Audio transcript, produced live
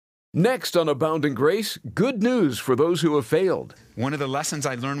Next on Abounding Grace, good news for those who have failed. One of the lessons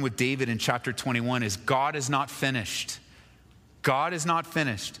I learned with David in chapter 21 is God is not finished. God is not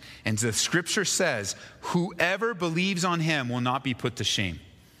finished. And the scripture says, whoever believes on him will not be put to shame.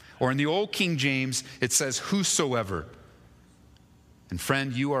 Or in the old King James, it says, whosoever. And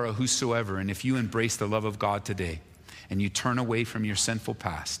friend, you are a whosoever. And if you embrace the love of God today and you turn away from your sinful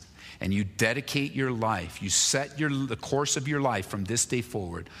past and you dedicate your life, you set the course of your life from this day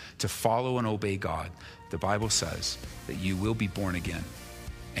forward to follow and obey God, the Bible says that you will be born again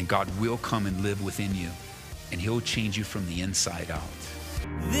and God will come and live within you and he'll change you from the inside out.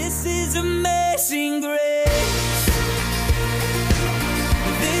 This is amazing grace.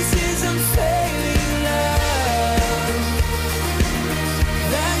 This is unfailing love.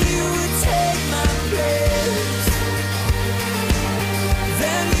 That you would take my place.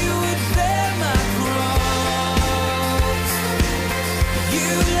 That you would bear my cross. You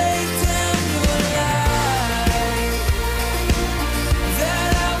laid down your life.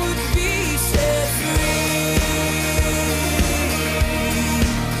 That I would be set free.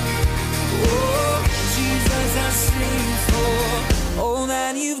 Oh, Jesus, I sing for all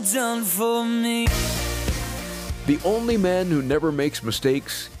that you've done for me. The only man who never makes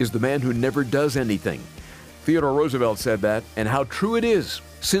mistakes is the man who never does anything. Theodore Roosevelt said that, and how true it is.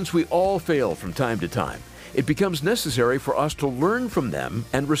 Since we all fail from time to time, it becomes necessary for us to learn from them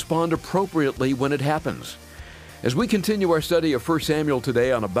and respond appropriately when it happens. As we continue our study of 1 Samuel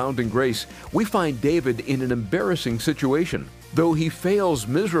today on Abounding Grace, we find David in an embarrassing situation. Though he fails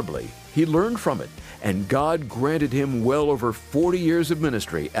miserably, he learned from it, and God granted him well over 40 years of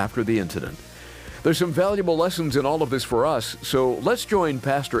ministry after the incident. There's some valuable lessons in all of this for us, so let's join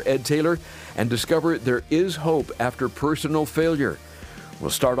Pastor Ed Taylor and discover there is hope after personal failure.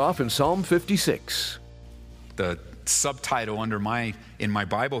 We'll start off in Psalm 56. The subtitle in my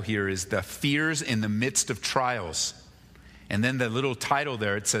Bible here is The Fears in the Midst of Trials. And then the little title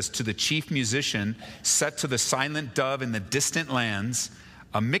there, it says, To the chief musician, set to the silent dove in the distant lands,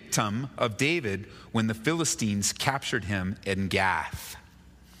 a miktam of David when the Philistines captured him in Gath.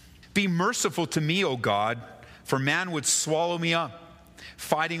 Be merciful to me, O God, for man would swallow me up.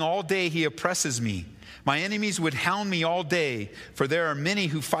 Fighting all day, he oppresses me. My enemies would hound me all day, for there are many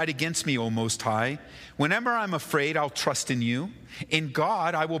who fight against me, O Most High. Whenever I'm afraid, I'll trust in you. In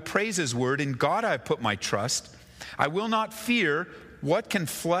God, I will praise his word. In God, I have put my trust. I will not fear. What can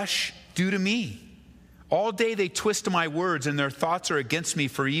flesh do to me? All day they twist my words, and their thoughts are against me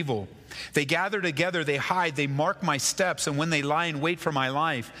for evil. They gather together, they hide, they mark my steps, and when they lie in wait for my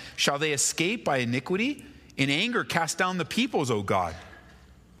life, shall they escape by iniquity? In anger cast down the peoples, O God.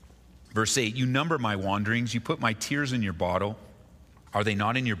 Verse 8, you number my wanderings, you put my tears in your bottle. Are they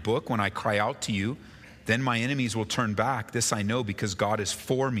not in your book when I cry out to you? Then my enemies will turn back. This I know because God is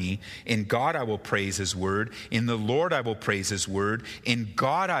for me. In God I will praise his word. In the Lord I will praise his word. In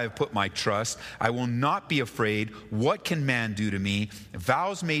God I have put my trust. I will not be afraid. What can man do to me?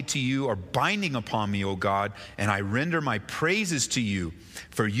 Vows made to you are binding upon me, O God, and I render my praises to you.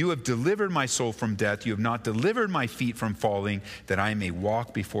 For you have delivered my soul from death. You have not delivered my feet from falling, that I may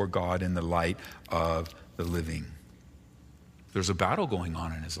walk before God in the light of the living. There's a battle going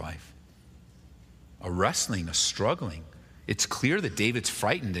on in his life. A wrestling, a struggling. It's clear that David's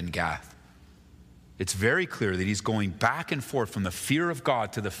frightened in Gath. It's very clear that he's going back and forth from the fear of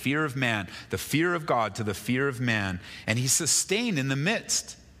God to the fear of man, the fear of God to the fear of man, and he's sustained in the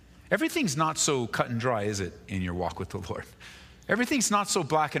midst. Everything's not so cut and dry, is it, in your walk with the Lord? Everything's not so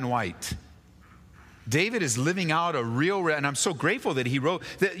black and white. David is living out a real, and I'm so grateful that he wrote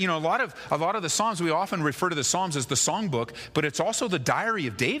that. You know, a lot of the Psalms, we often refer to the Psalms as the songbook, but it's also the diary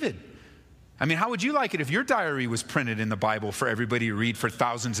of David. I mean, how would you like it if your diary was printed in the Bible for everybody to read for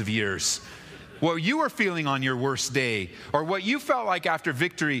thousands of years? What you were feeling on your worst day, or what you felt like after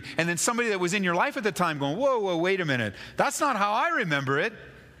victory, and then somebody that was in your life at the time going, whoa, wait a minute. That's not how I remember it.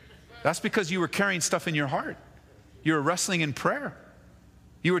 That's because you were carrying stuff in your heart. You were wrestling in prayer.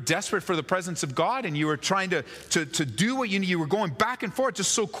 You were desperate for the presence of God, and you were trying to do what you need. You were going back and forth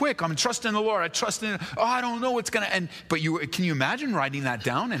just so quick. I'm trusting in the Lord. I trust in, I don't know what's going to end. But can you imagine writing that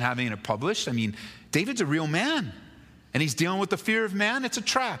down and having it published? I mean, David's a real man, and he's dealing with the fear of man. It's a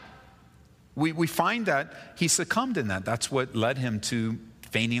trap. We find that he succumbed in that. That's what led him to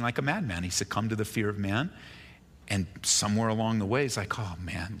fainting like a madman. He succumbed to the fear of man, and somewhere along the way, he's like, oh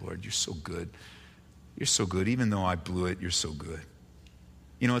man, Lord, you're so good. You're so good. Even though I blew it, you're so good.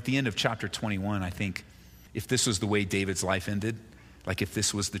 You know, at the end of chapter 21, I think if this was the way David's life ended, like if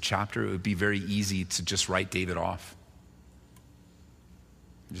this was the chapter, it would be very easy to just write David off.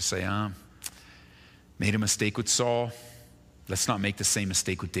 Just say, made a mistake with Saul. Let's not make the same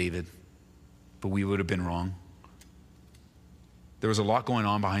mistake with David, but we would have been wrong. There was a lot going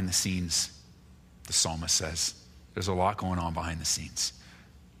on behind the scenes, the psalmist says. There's a lot going on behind the scenes.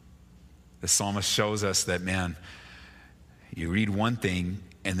 The psalmist shows us that, man, you read one thing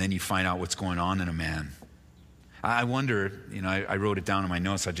and then you find out what's going on in a man. I wonder, I wrote it down in my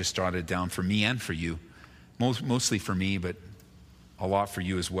notes. I just jotted it down for me and for you. Mostly for me, but a lot for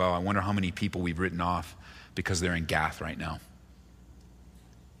you as well. I wonder how many people we've written off because they're in Gath right now,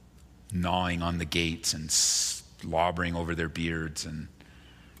 gnawing on the gates and slobbering over their beards and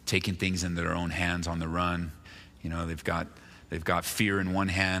taking things into their own hands on the run. They've got fear in one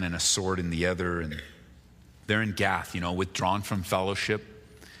hand and a sword in the other, and they're in Gath, withdrawn from fellowship.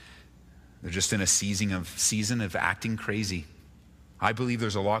 They're just in a season of acting crazy. I believe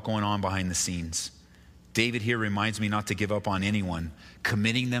there's a lot going on behind the scenes. David here reminds me not to give up on anyone,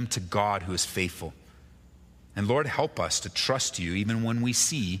 committing them to God who is faithful. And Lord, help us to trust you even when we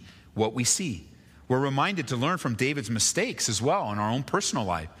see what we see. We're reminded to learn from David's mistakes as well in our own personal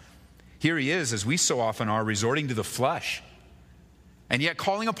life. Here he is, as we so often are, resorting to the flesh, and yet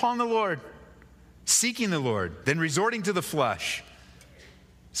calling upon the Lord, seeking the Lord, then resorting to the flesh.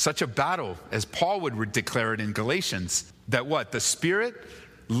 Such a battle, as Paul would declare it in Galatians, that what? The spirit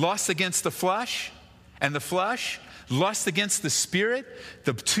lusts against the flesh, and the flesh lusts against the spirit.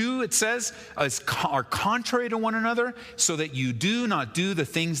 The two, it says, are contrary to one another, so that you do not do the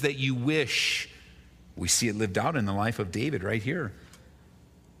things that you wish. We see it lived out in the life of David right here.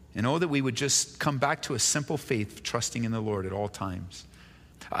 And that we would just come back to a simple faith, trusting in the Lord at all times.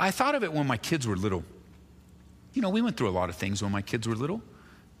 I thought of it when my kids were little. We went through a lot of things when my kids were little.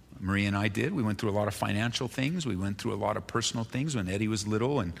 Maria and I did. We went through a lot of financial things. We went through a lot of personal things when Eddie was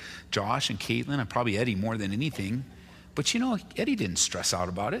little, and Josh and Caitlin, and probably Eddie more than anything. But Eddie didn't stress out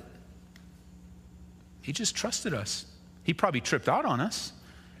about it. He just trusted us. He probably tripped out on us.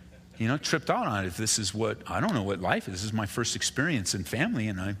 Tripped out on it. If this is I don't know what life is. This is my first experience in family,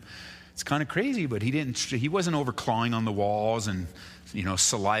 and it's kind of crazy, but he wasn't overclawing on the walls and,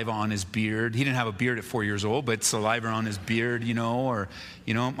 saliva on his beard. He didn't have a beard at 4 years old, but saliva on his beard, my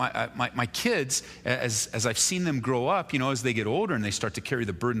kids, as I've seen them grow up, as they get older and they start to carry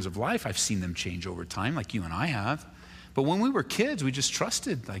the burdens of life, I've seen them change over time, like you and I have. But when we were kids, we just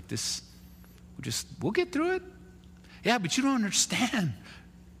trusted like this. We'll get through it. Yeah, but you don't understand.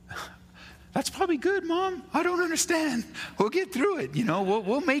 That's probably good, Mom. I don't understand. We'll get through it.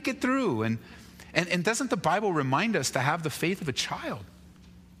 We'll make it through. And doesn't the Bible remind us to have the faith of a child?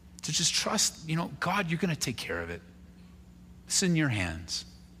 To just trust, God, you're going to take care of it. It's in your hands.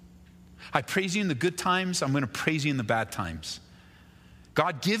 I praise you in the good times. I'm going to praise you in the bad times.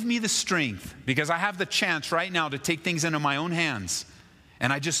 God, give me the strength, because I have the chance right now to take things into my own hands.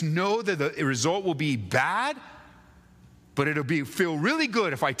 And I just know that the result will be bad, but it'll feel really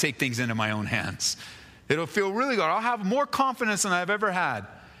good if I take things into my own hands. It'll feel really good. I'll have more confidence than I've ever had.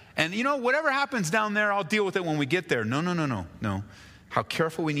 And whatever happens down there, I'll deal with it when we get there. No. How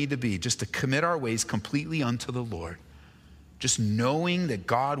careful we need to be just to commit our ways completely unto the Lord. Just knowing that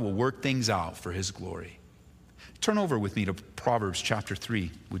God will work things out for his glory. Turn over with me to Proverbs chapter 3,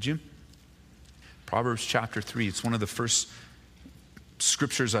 would you? Proverbs chapter 3. It's one of the first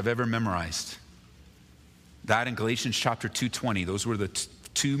scriptures I've ever memorized. That and Galatians chapter 2:20. Those were the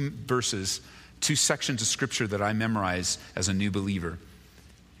two verses, two sections of scripture that I memorized as a new believer.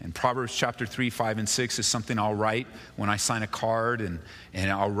 And Proverbs chapter 3, 5, and 6 is something I'll write when I sign a card, and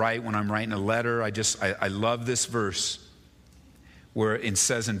I'll write when I'm writing a letter. I love this verse where it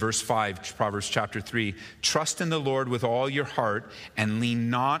says in verse 5, Proverbs chapter 3, trust in the Lord with all your heart and lean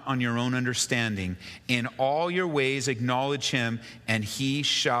not on your own understanding. In all your ways acknowledge him, and he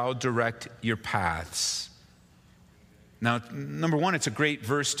shall direct your paths. Now, number one, it's a great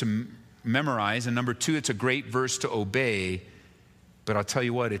verse to memorize, and number two, it's a great verse to obey. But I'll tell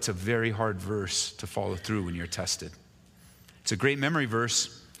you what, it's a very hard verse to follow through when you're tested. It's a great memory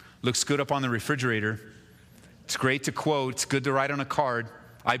verse. Looks good up on the refrigerator. It's great to quote. It's good to write on a card.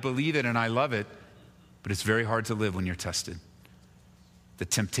 I believe it and I love it. But it's very hard to live when you're tested. The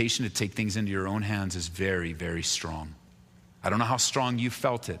temptation to take things into your own hands is very, very strong. I don't know how strong you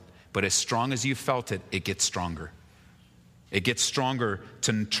felt it, but as strong as you felt it, it gets stronger. It gets stronger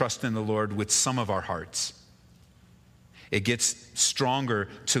to trust in the Lord with some of our hearts. It gets stronger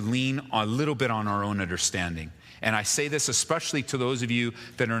to lean a little bit on our own understanding. And I say this especially to those of you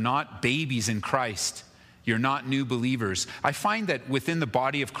that are not babies in Christ. You're not new believers. I find that within the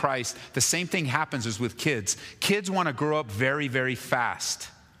body of Christ, the same thing happens as with kids. Kids want to grow up very, very fast.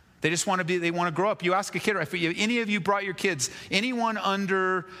 They want to grow up. You ask a kid, if any of you brought your kids, anyone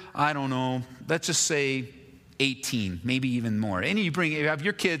under, I don't know, let's just say 18, maybe even more. You have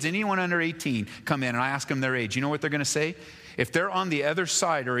your kids, anyone under 18 come in and I ask them their age. You know what they're going to say? If they're on the other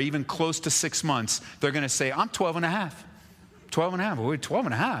side or even close to 6 months, they're going to say, I'm 12 and a half. 12 and a half. Wait, 12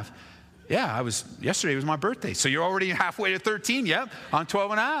 and a half? Yeah, yesterday was my birthday. So you're already halfway to 13. Yep, I'm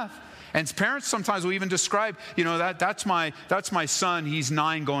 12 and a half. And parents sometimes will even describe, that's my son. He's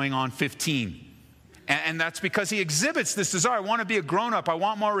 9 going on 15. And that's because he exhibits this desire. I want to be a grown-up. I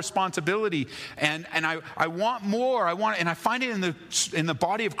want more responsibility. And I want more. And I find it in the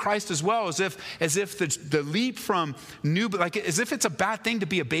body of Christ as well, as if the leap from as if it's a bad thing to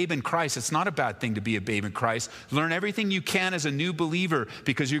be a babe in Christ. It's not a bad thing to be a babe in Christ. Learn everything you can as a new believer,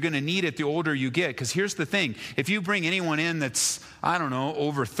 because you're going to need it the older you get. Because here's the thing. If you bring anyone in that's, I don't know,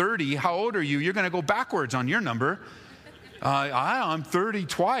 over 30, how old are you? You're going to go backwards on your number. I'm 30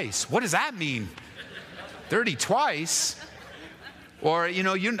 twice. What does that mean? 30 twice, or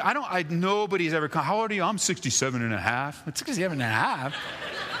nobody's ever come. How old are you? I'm 67 and a half. It's 67 and a half.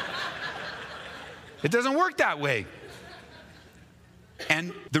 It doesn't work that way.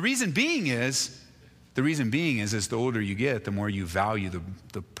 And the reason being is as the older you get, the more you value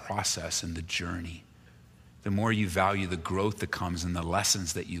the process and the journey. The more you value the growth that comes and the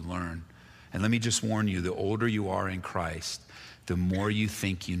lessons that you learn. And let me just warn you, the older you are in Christ, the more you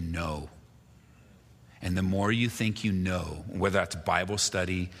think you know. And the more you think you know, whether that's Bible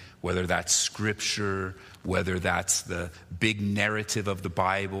study, whether that's scripture, whether that's the big narrative of the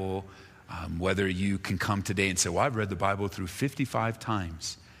Bible, whether you can come today and say, well, I've read the Bible through 55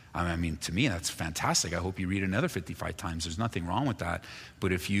 times. I mean, to me, that's fantastic. I hope you read another 55 times. There's nothing wrong with that.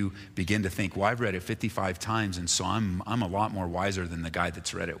 But if you begin to think, well, I've read it 55 times, and so I'm a lot more wiser than the guy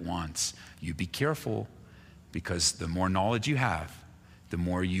that's read it once, you be careful, because the more knowledge you have, the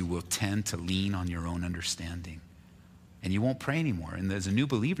more you will tend to lean on your own understanding. And you won't pray anymore. And as a new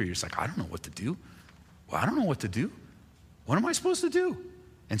believer, you're just like, I don't know what to do. Well, I don't know what to do. What am I supposed to do?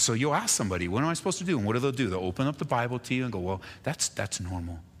 And so you'll ask somebody, what am I supposed to do? And what do? They'll open up the Bible to you and go, well, that's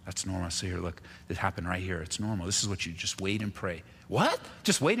normal. That's normal. So here, look, this happened right here. It's normal. This is what you just wait and pray. What?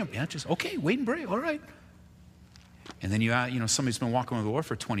 Just wait and, okay, wait and pray. All right. And then somebody's been walking with the Lord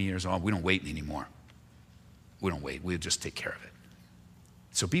for 20 years. Oh, we don't wait anymore. We don't wait. We'll just take care of it.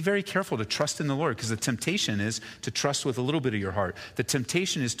 So be very careful to trust in the Lord, because the temptation is to trust with a little bit of your heart. The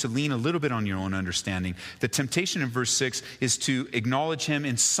temptation is to lean a little bit on your own understanding. The temptation in verse 6 is to acknowledge him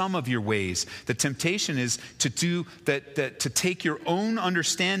in some of your ways. The temptation is to do that, to take your own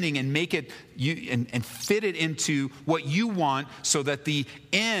understanding and make it and fit it into what you want, so that the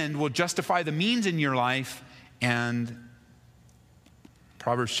end will justify the means in your life. And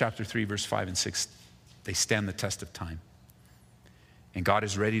Proverbs chapter 3, verse 5 and 6, they stand the test of time. And God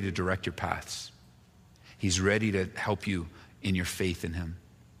is ready to direct your paths. He's ready to help you in your faith in him.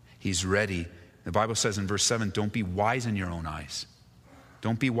 He's ready. The Bible says in verse 7, don't be wise in your own eyes.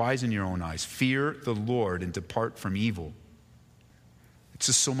 Don't be wise in your own eyes. Fear the Lord and depart from evil. It's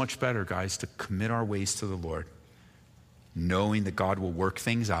just so much better, guys, to commit our ways to the Lord, knowing that God will work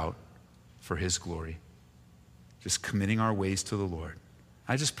things out for his glory. Just committing our ways to the Lord.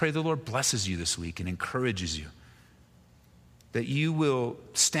 I just pray the Lord blesses you this week and encourages you, that you will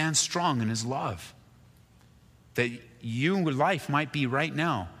stand strong in his love, that your life might be right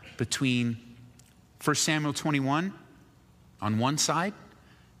now between 1 Samuel 21 on one side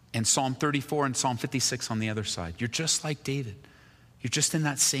and Psalm 34 and Psalm 56 on the other side. You're just like David. You're just in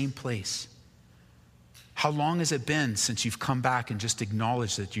that same place. How long has it been since you've come back and just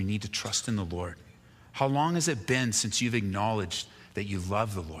acknowledged that you need to trust in the Lord? How long has it been since you've acknowledged that you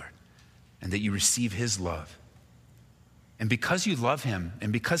love the Lord and that you receive his love? And because you love him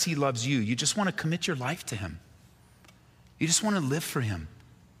and because he loves you, you just want to commit your life to him. You just want to live for him.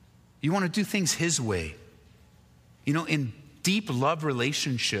 You want to do things his way. In deep love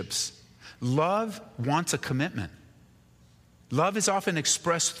relationships, love wants a commitment. Love is often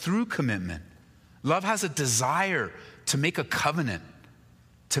expressed through commitment. Love has a desire to make a covenant,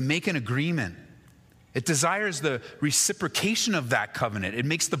 to make an agreement. It desires the reciprocation of that covenant. It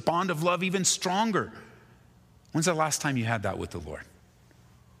makes the bond of love even stronger. When's the last time you had that with the Lord?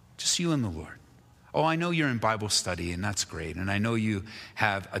 Just you and the Lord. Oh, I know you're in Bible study, and that's great. And I know you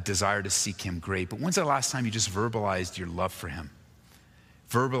have a desire to seek him, great. But when's the last time you just verbalized your love for him?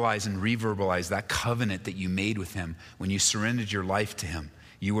 Verbalize and reverbalize that covenant that you made with him when you surrendered your life to him.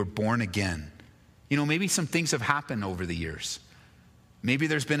 You were born again. Maybe some things have happened over the years. Maybe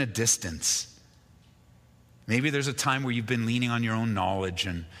there's been a distance. Maybe there's a time where you've been leaning on your own knowledge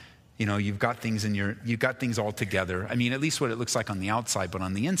and you've got things all together. I mean, at least what it looks like on the outside, but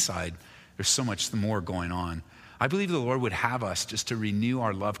on the inside, there's so much more going on. I believe the Lord would have us just to renew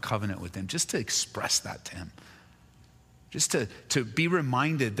our love covenant with him, just to express that to him. Just to be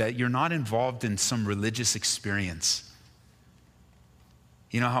reminded that you're not involved in some religious experience.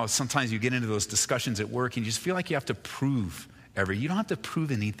 You know how sometimes you get into those discussions at work and you just feel like you have to prove everything. You don't have to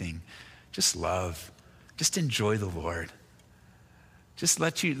prove anything. Just love. Just enjoy the Lord. Just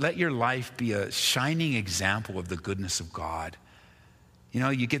let your life be a shining example of the goodness of God. You know,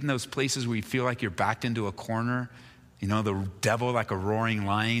 you get in those places where you feel like you're backed into a corner. You know, the devil like a roaring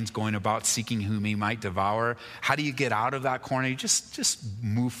lion's going about seeking whom he might devour. How do you get out of that corner? You just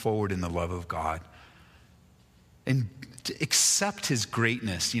move forward in the love of God. And to accept his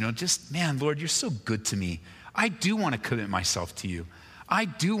greatness. You know, just, man, Lord, you're so good to me. I do want to commit myself to you. I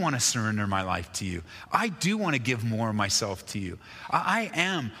do want to surrender my life to you. I do want to give more of myself to you. I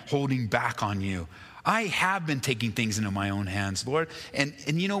am holding back on you. I have been taking things into my own hands, Lord. And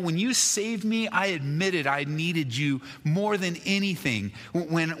you know, when you saved me, I admitted I needed you more than anything.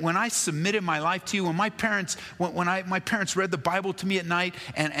 When I submitted my life to you, when my parents read the Bible to me at night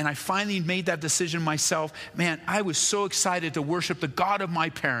and I finally made that decision myself, man, I was so excited to worship the God of my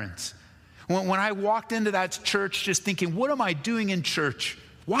parents. When I walked into that church just thinking, what am I doing in church?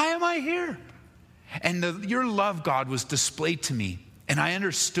 Why am I here? And your love, God, was displayed to me. And I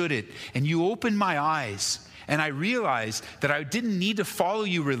understood it, and you opened my eyes, and I realized that I didn't need to follow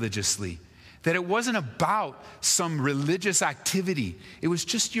you religiously, that it wasn't about some religious activity. It's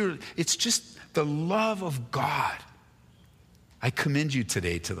just the love of God. I commend you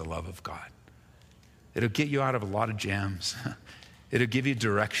today to the love of God. It'll get you out of a lot of jams. It'll give you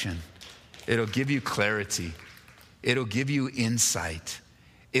direction. It'll give you clarity. It'll give you insight.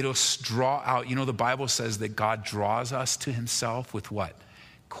 It'll draw out, you know, the Bible says that God draws us to himself with what?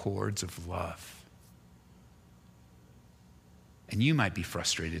 Cords of love. And you might be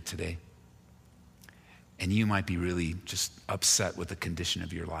frustrated today. And you might be really just upset with the condition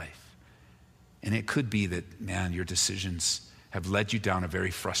of your life. And it could be that, man, your decisions have led you down a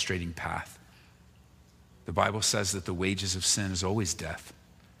very frustrating path. The Bible says that the wages of sin is always death.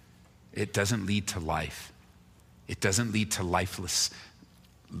 It doesn't lead to life. It doesn't lead to lifeless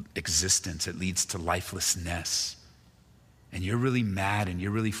existence. It leads to lifelessness. And you're really mad and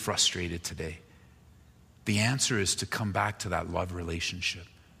you're really frustrated today. The answer is to come back to that love relationship.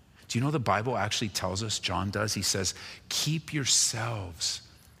 Do you know the Bible actually tells us, John does, he says, keep yourselves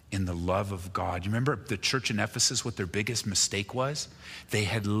in the love of God. You remember the church in Ephesus, what their biggest mistake was? They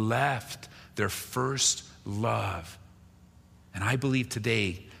had left their first love. And I believe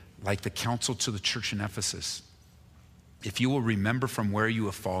today, like the counsel to the church in Ephesus, if you will remember from where you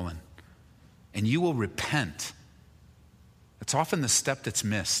have fallen and you will repent, it's often the step that's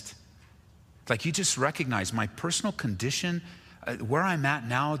missed. Like you just recognize my personal condition, where I'm at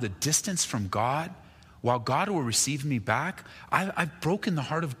now, the distance from God, while God will receive me back, I've broken the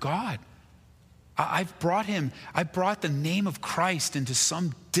heart of God. I brought the name of Christ into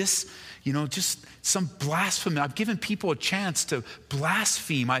some just some blasphemy. I've given people a chance to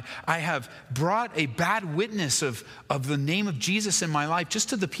blaspheme. I have brought a bad witness of the name of Jesus in my life just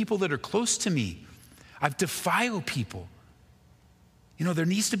to the people that are close to me. I've defiled people. You know, there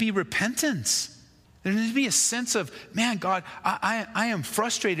needs to be repentance. There needs to be a sense of, man, God, I am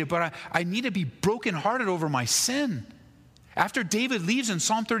frustrated, but I need to be brokenhearted over my sin. After David leaves in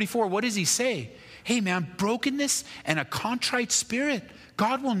Psalm 34, what does he say? Hey, man, brokenness and a contrite spirit,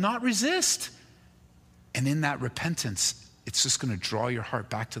 God will not resist. And in that repentance, it's just going to draw your heart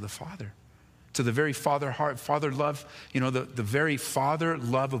back to the Father, to the very Father love, you know, the very Father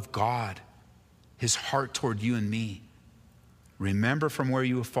love of God, his heart toward you and me. Remember from where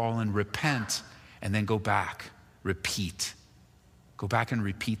you have fallen, repent, and then go back, repeat. Go back and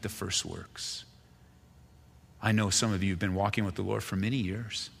repeat the first works. I know some of you have been walking with the Lord for many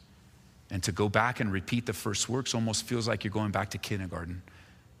years. And to go back and repeat the first works almost feels like you're going back to kindergarten.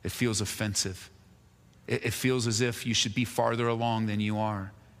 It feels offensive. It feels as if you should be farther along than you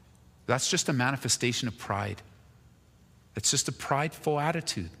are. That's just a manifestation of pride. It's just a prideful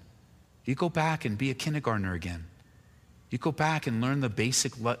attitude. You go back and be a kindergartner again. You go back and learn the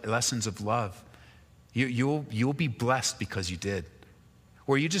basic lessons of love. You'll be blessed because you did.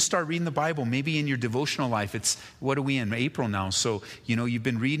 Or you just start reading the Bible, maybe in your devotional life. It's, what are we in? April now. So, you know, you've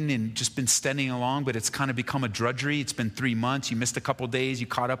been reading and just been studying along, but it's kind of become a drudgery. It's been 3 months. You missed a couple days. You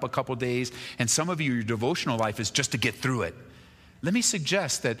caught up a couple days. And some of you, your devotional life is just to get through it. Let me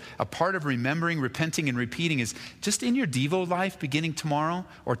suggest that a part of remembering, repenting, and repeating is just in your Devo life beginning tomorrow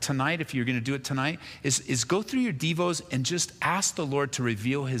or tonight, if you're going to do it tonight, is go through your Devos and just ask the Lord to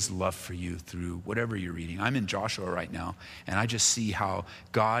reveal his love for you through whatever you're reading. I'm in Joshua right now, and I just see how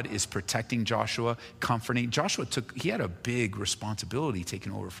God is protecting Joshua, comforting. Joshua he had a big responsibility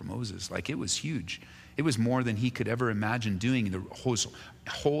taking over for Moses. Like, it was huge. It was more than he could ever imagine doing in the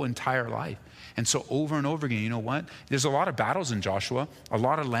whole entire life. And so over and over again, you know what? There's a lot of battles in Joshua, a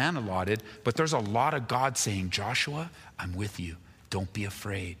lot of land allotted, but there's a lot of God saying, Joshua, I'm with you. Don't be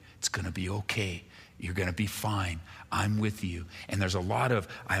afraid. It's going to be okay. You're going to be fine. I'm with you. And there's a lot of,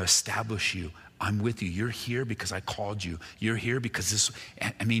 I establish you. I'm with you. You're here because I called you. You're here because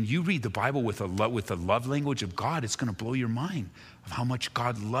you read the Bible with the love language of God, it's going to blow your mind of how much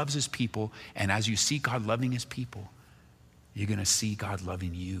God loves his people. And as you see God loving his people, you're going to see God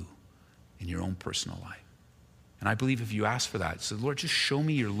loving you in your own personal life. And I believe if you ask for that, so Lord, just show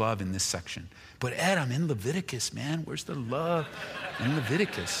me your love in this section. But Ed, I'm in Leviticus, man. Where's the love in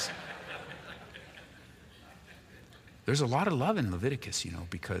Leviticus? There's a lot of love in Leviticus,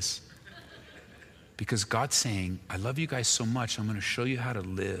 because God's saying, I love you guys so much, I'm going to show you how to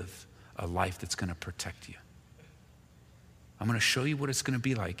live a life that's going to protect you. I'm going to show you what it's going to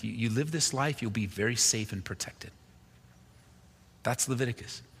be like. You live this life, you'll be very safe and protected. That's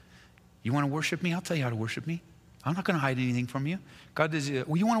Leviticus. You want to worship me? I'll tell you how to worship me. I'm not going to hide anything from you. God does, you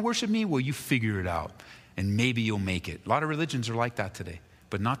want to worship me? Well, you figure it out, and maybe you'll make it. A lot of religions are like that today,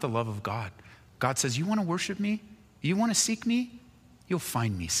 but not the love of God. God says, you want to worship me? You want to seek me? You'll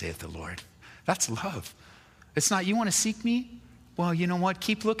find me, saith the Lord. That's love. It's not, you want to seek me? Well, you know what?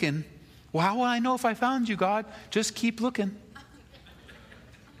 Keep looking. Well, how will I know if I found you, God? Just keep looking.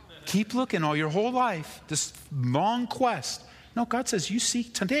 Keep looking all your whole life, this long quest. No, God says, you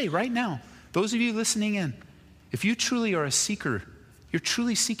seek today, right now. Those of you listening in, if you truly are a seeker, you're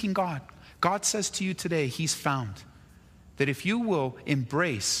truly seeking God. God says to you today, he's found. That if you will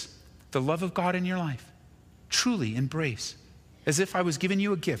embrace the love of God in your life, truly embrace, as if I was giving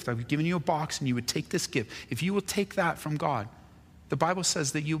you a gift, I was giving you a box and you would take this gift. If you will take that from God, the Bible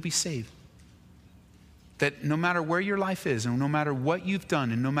says that you'll be saved. That no matter where your life is, and no matter what you've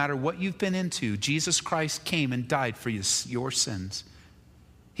done, and no matter what you've been into, Jesus Christ came and died for your sins.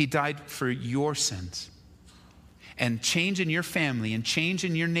 He died for your sins. And change in your family and change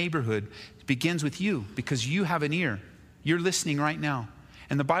in your neighborhood begins with you, because you have an ear. You're listening right now.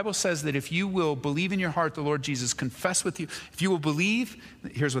 And the Bible says that if you will believe in your heart the Lord Jesus, confess with you, if you will believe,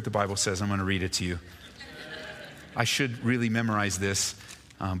 here's what the Bible says. I'm going to read it to you. I should really memorize this.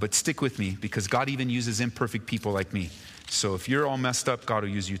 But stick with me, because God even uses imperfect people like me. So if you're all messed up, God will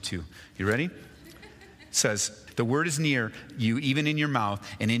use you too. You ready? It says, the word is near you, even in your mouth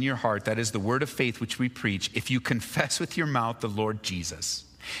and in your heart. That is the word of faith which we preach. If you confess with your mouth the Lord Jesus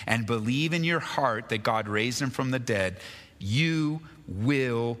and believe in your heart that God raised him from the dead, you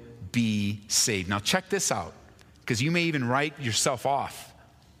will be saved. Now check this out, because you may even write yourself off,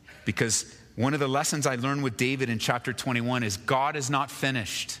 because one of the lessons I learned with David in chapter 21 is God is not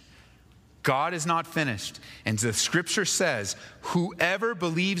finished. God is not finished. And the scripture says, whoever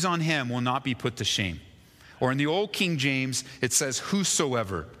believes on him will not be put to shame. Or in the old King James, it says,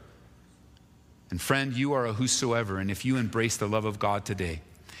 whosoever. And friend, you are a whosoever. And if you embrace the love of God today,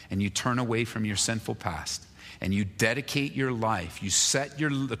 and you turn away from your sinful past, and you dedicate your life, you set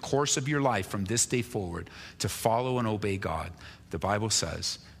the course of your life from this day forward to follow and obey God, the Bible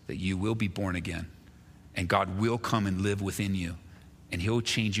says that you will be born again, and God will come and live within you, and he'll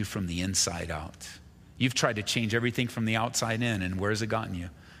change you from the inside out. You've tried to change everything from the outside in, and where has it gotten you?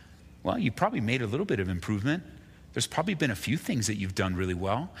 Well, you probably made a little bit of improvement. There's probably been a few things that you've done really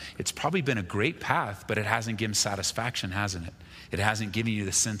well. It's probably been a great path, but it hasn't given satisfaction, hasn't it? It hasn't given you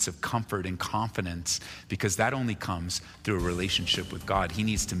the sense of comfort and confidence, because that only comes through a relationship with God. He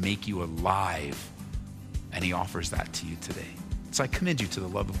needs to make you alive, and he offers that to you today. So I commend you to the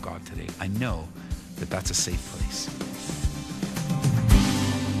love of God today. I know that that's a safe place.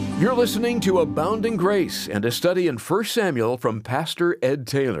 You're listening to Abounding Grace and a study in 1 Samuel from Pastor Ed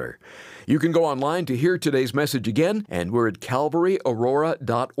Taylor. You can go online to hear today's message again, and we're at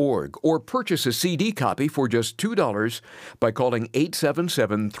calvaryaurora.org, or purchase a CD copy for just $2 by calling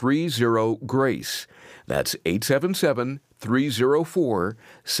 877-30-GRACE. That's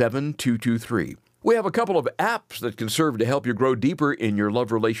 877-304-7223. We have a couple of apps that can serve to help you grow deeper in your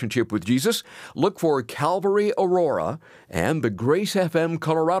love relationship with Jesus. Look for Calvary Aurora and the Grace FM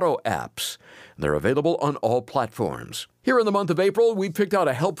Colorado apps. They're available on all platforms. Here in the month of April, we picked out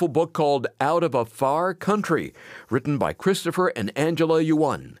a helpful book called Out of a Far Country, written by Christopher and Angela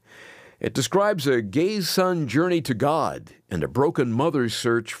Yuan. It describes a gay son journey to God and a broken mother's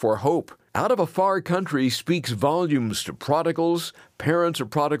search for hope. Out of a Far Country speaks volumes to prodigals, parents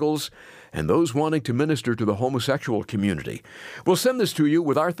of prodigals, and those wanting to minister to the homosexual community. We'll send this to you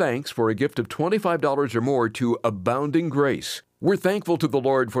with our thanks for a gift of $25 or more to Abounding Grace. We're thankful to the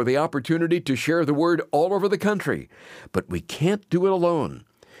Lord for the opportunity to share the word all over the country, but we can't do it alone.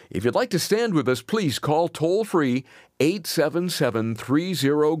 If you'd like to stand with us, please call toll-free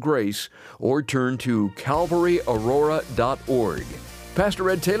 877-30-GRACE or turn to calvaryaurora.org. Pastor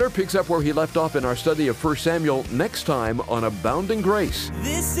Ed Taylor picks up where he left off in our study of 1 Samuel next time on Abounding Grace.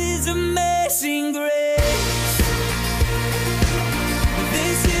 This is amazing grace.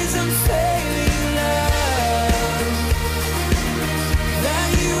 This is unfailing love. That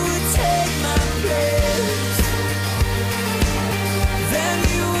you would take my place. That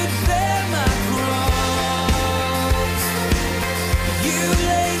you would bear my cross. You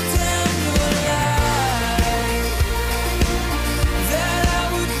laid down your life. That I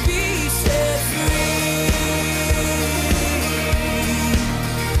would be set free.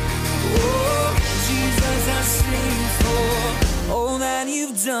 Oh, Jesus, I sing for all that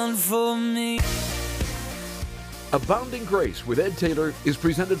you've done for me. Abounding Grace with Ed Taylor is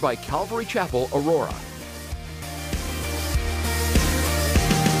presented by Calvary Chapel, Aurora.